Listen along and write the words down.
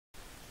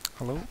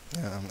Hello.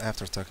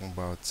 After talking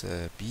about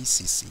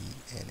BCC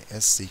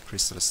and SC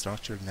crystal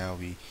structure, now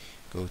we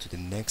go to the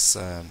next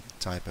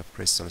type of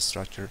crystal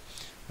structure.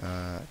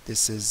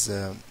 This is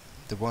the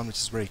one which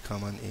is very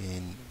common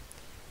in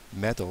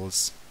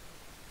metals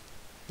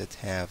that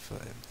have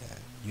a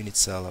unit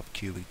cell of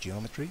cubic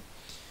geometry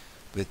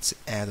with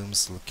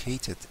atoms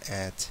located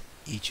at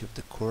each of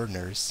the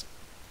corners.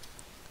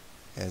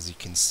 As you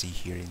can see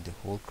here in the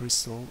whole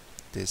crystal,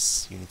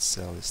 this unit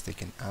cell is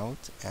taken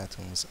out,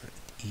 atoms are at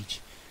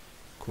each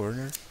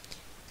corner,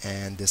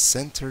 and the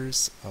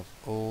centers of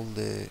all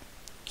the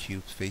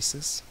cube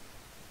faces,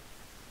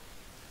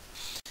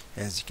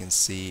 as you can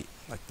see,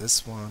 like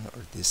this one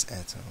or this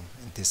atom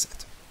and this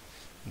atom.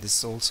 And this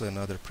is also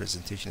another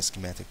presentation,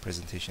 schematic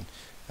presentation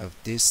of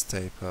this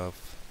type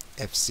of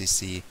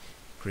FCC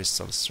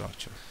crystal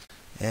structure.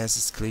 As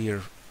it's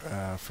clear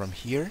from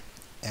here,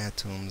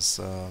 atoms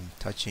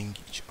touching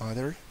each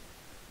other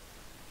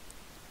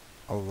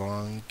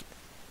along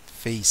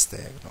face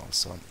diagonal.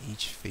 So on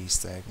each face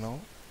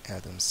diagonal,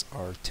 atoms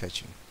are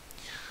touching.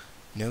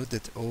 Note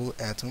that all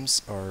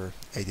atoms are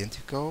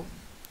identical,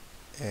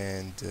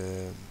 and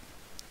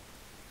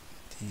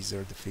these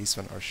are the face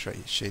one are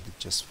shaded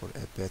just for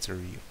a better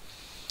view.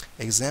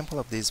 Example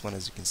of this one,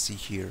 as you can see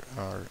here,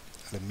 are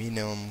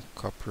aluminum,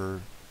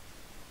 copper,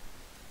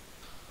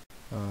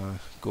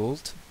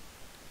 gold,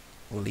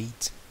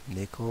 lead,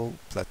 nickel,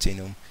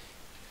 platinum,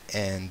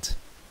 and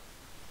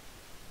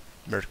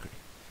mercury.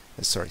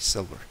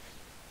 Silver.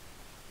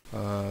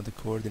 The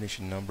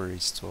coordination number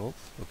is 12.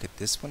 Look at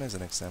this one as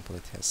an example.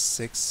 It has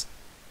 6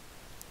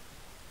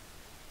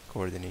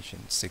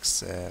 coordination,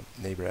 6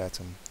 neighbor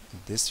atom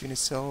in this unit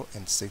cell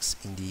and 6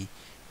 in the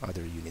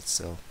other unit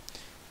cell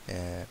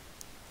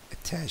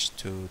attached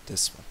to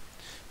this one.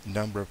 The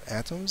number of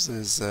atoms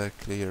is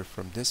clear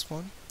from this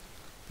one.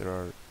 There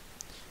are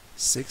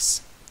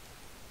 6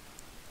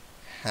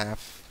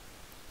 half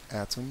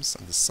atoms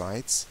on the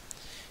sides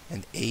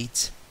and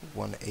 8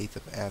 1/8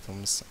 of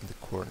atoms on the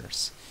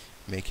corners,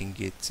 making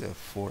it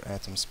 4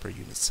 atoms per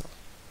unit cell.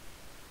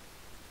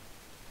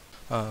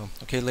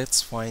 Okay,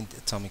 let's find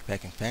atomic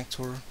packing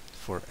factor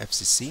for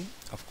FCC.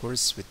 Of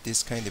course, with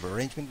this kind of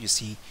arrangement, you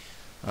see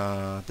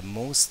the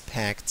most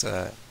packed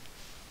or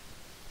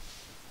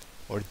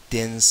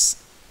dense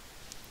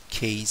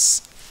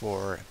case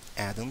for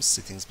atoms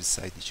sitting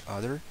beside each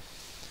other.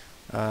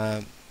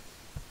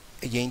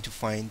 Again, to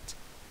find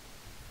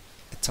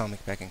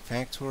atomic packing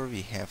factor,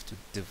 we have to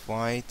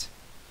divide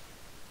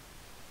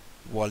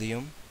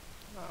volume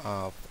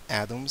of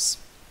atoms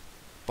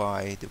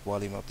by the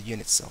volume of the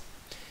unit cell.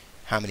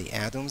 How many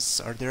atoms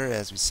are there?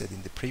 As we said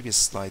in the previous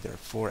slide, there are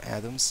 4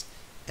 atoms,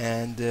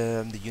 and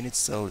the unit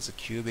cell is a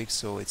cubic,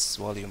 so its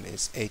volume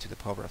is a to the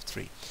power of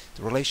 3.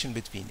 The relation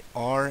between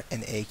R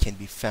and A can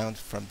be found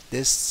from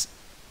this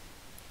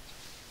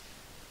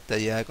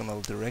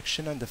diagonal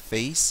direction on the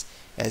face.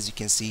 As you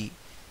can see,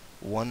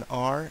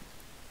 1R,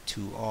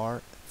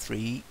 2R,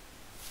 3,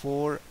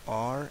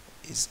 4R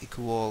is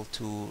equal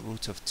to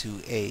root of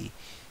 2A.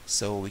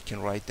 So we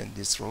can write then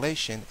this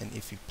relation, and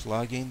if we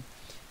plug in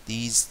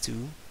this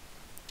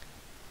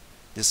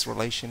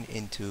relation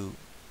into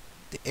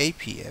the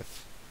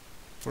APF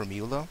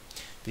formula,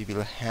 we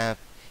will have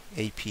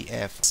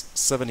APF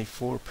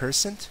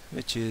 74%,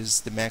 which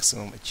is the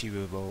maximum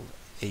achievable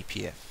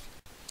APF.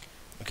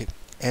 Okay,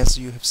 as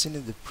you have seen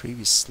in the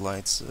previous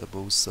slides,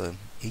 both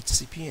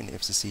HCP and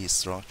FCC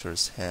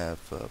structures have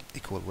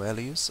equal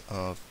values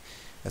of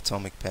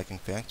atomic packing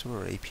factor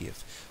or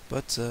APF,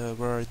 but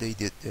where are they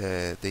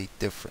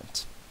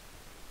different?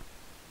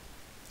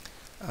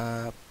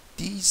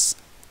 These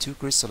two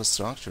crystal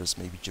structures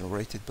may be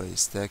generated by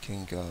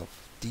stacking of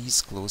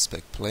these close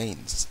pack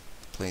planes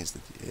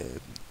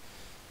that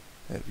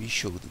we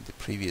showed in the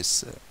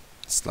previous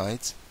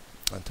slides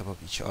on top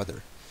of each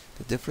other.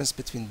 The difference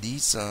between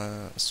these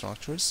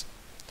structures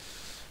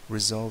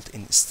result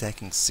in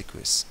stacking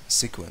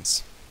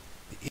sequence.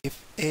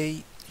 If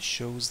A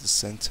shows the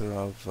center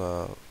of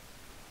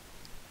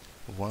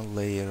one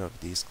layer of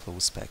these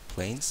close pack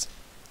planes,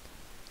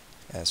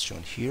 as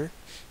shown here,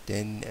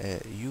 then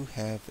you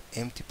have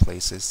empty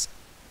places.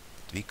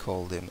 We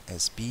call them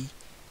as B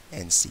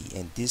and C,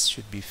 and this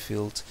should be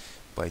filled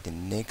by the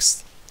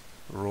next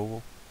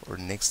row or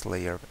next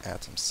layer of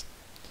atoms,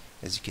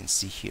 as you can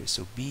see here.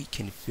 So B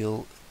can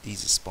fill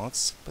these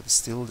spots, but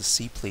still the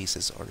C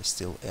places are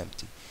still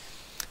empty.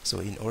 So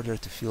in order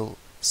to fill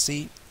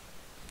C,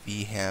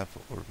 we end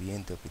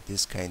up with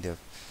this kind of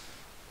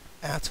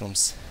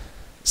atoms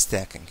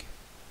stacking.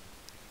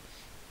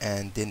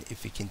 And then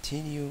if we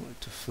continue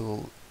to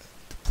fill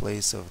the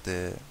place of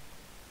these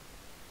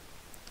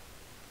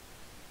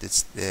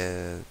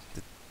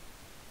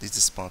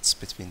spots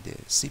between the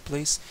C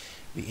place,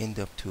 we end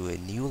up to a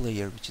new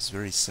layer which is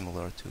very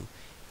similar to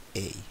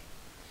A.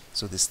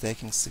 So the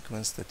stacking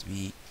sequence that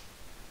we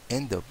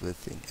end up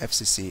with in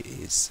FCC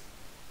is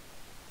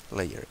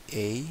layer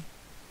A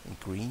in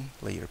green,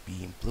 layer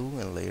B in blue,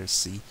 and layer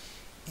C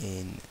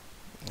in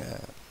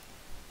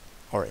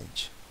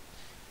orange.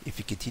 If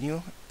we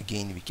continue,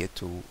 again we get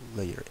to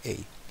layer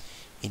A.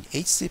 In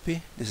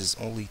HCP, this is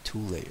only 2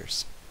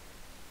 layers.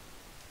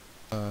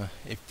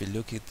 If we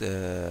look at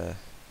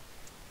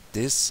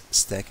this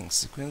stacking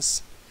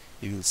sequence,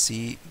 you will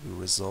see it will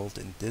result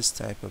in this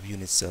type of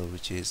unit cell,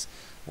 which is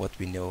what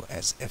we know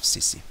as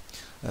FCC.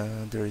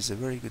 There is a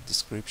very good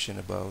description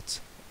about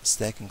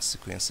stacking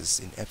sequences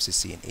in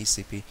FCC and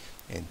ACP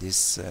in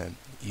this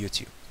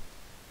YouTube.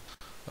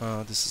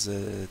 This is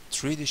a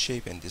 3D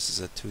shape and this is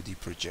a 2D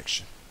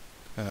projection.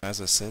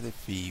 As I said,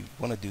 if we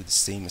want to do the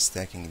same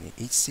stacking in the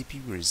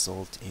HCP, we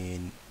result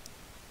in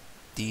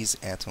these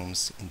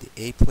atoms in the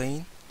A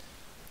plane,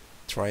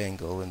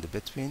 triangle in the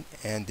between,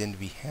 and then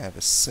we have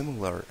a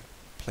similar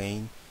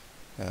plane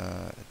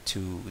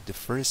to the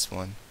first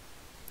one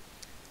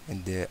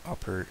in the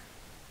upper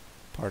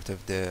part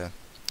of the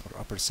or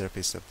upper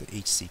surface of the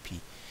HCP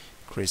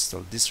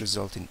crystal. This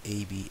results in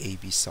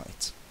AB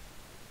site.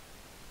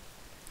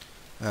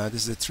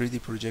 This is a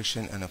 3D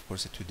projection, and of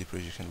course a 2D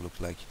projection look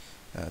like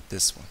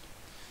this one.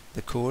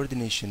 The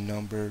coordination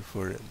number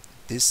for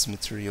this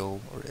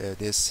material or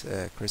this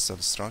crystal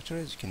structure,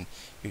 as you can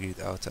figure it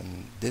out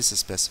on this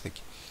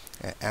specific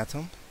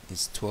atom,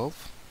 is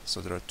 12. So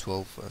there are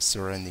 12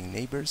 surrounding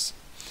neighbors.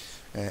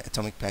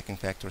 Atomic packing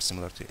factor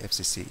similar to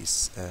FCC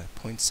is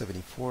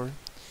 0.74,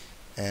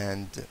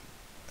 and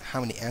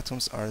how many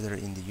atoms are there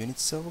in the unit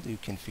cell? You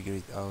can figure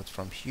it out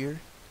from here.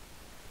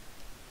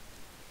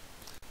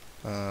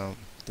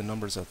 The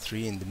numbers are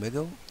 3 in the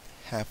middle,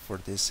 half for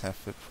this, half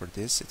for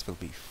this. It will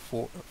be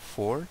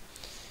 4,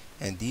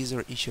 and these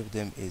are, each of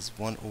them is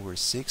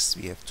 1/6.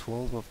 We have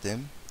 12 of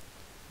them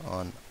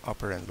on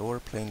upper and lower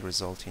plane,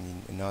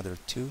 resulting in another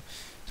 2.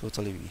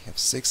 Totally we have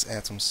 6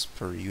 atoms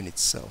per unit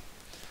cell.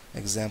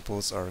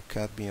 Examples are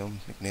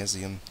cadmium,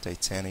 magnesium,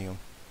 titanium,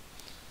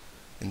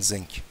 and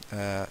zinc.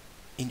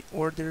 In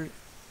order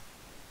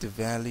the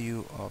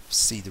value of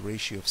C, the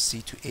ratio of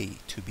C to A,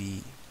 to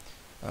be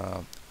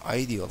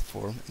ideal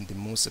form and the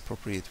most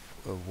appropriate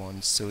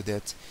one, so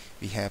that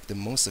we have the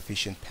most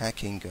efficient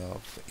packing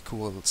of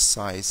equal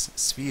size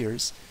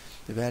spheres,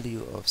 the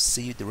value of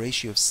C, the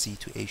ratio of C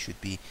to A should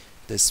be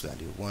this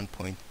value,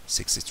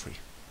 1.63.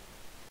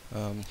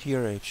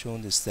 Here I've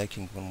shown the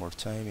stacking one more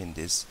time in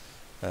this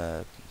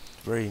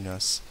very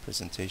nice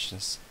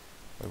presentations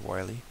by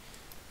Wiley.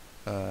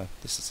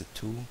 This is the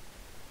 2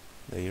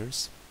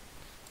 layers,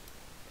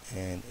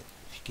 and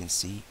if you can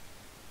see,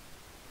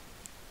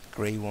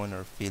 gray one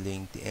are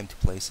filling the empty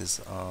places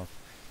of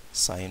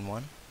cyan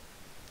one.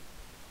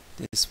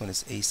 This one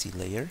is AC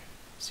layer,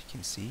 as you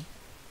can see.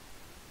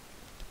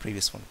 The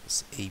previous one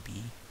was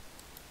AB,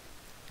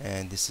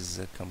 and this is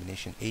a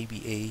combination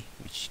ABA,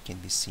 which can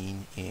be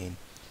seen in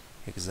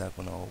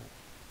hexagonal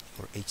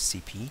or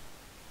HCP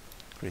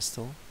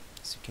crystal.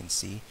 As you can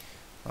see,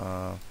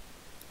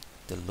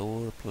 the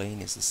lower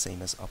plane is the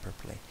same as upper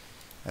plane,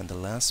 and the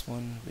last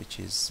one, which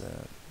is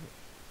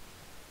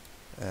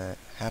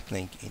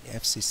happening in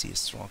FCC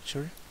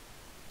structure,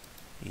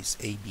 is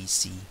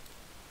ABC.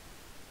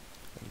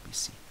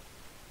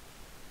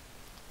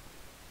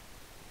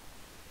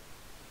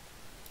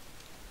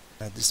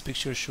 This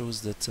picture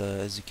shows that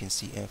as you can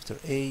see, after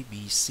A,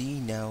 B, C,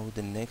 now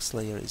the next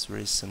layer is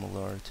very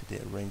similar to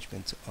the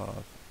arrangement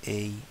of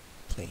A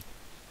plane,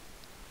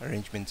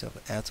 arrangement of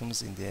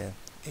atoms in the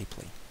A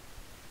plane.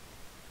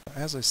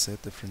 As I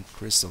said, different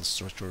crystal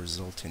structure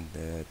result in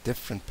the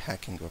different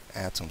packing of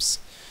atoms.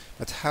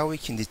 But how we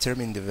can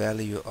determine the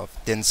value of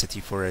density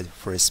for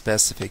a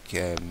specific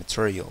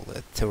material,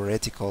 a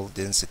theoretical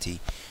density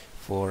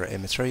for a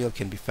material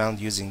can be found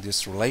using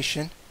this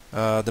relation.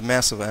 The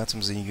mass of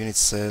atoms in a unit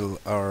cell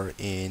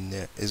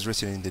is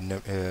written in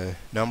the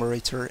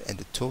numerator, and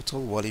the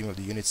total volume of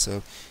the unit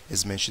cell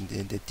is mentioned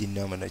in the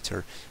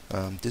denominator.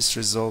 This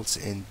results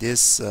in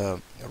this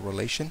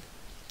relation,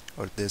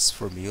 or this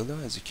formula,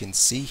 as you can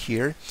see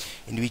here,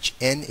 in which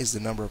n is the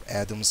number of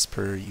atoms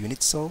per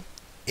unit cell,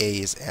 A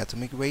is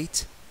atomic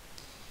weight,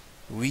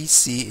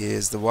 Vc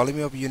is the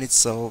volume of unit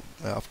cell,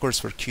 of course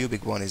for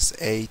cubic one is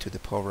A to the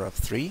power of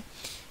 3,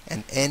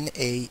 and Na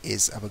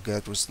is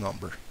Avogadro's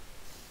number.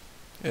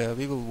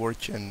 We will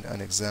work an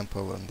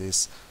example on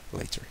this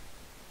later.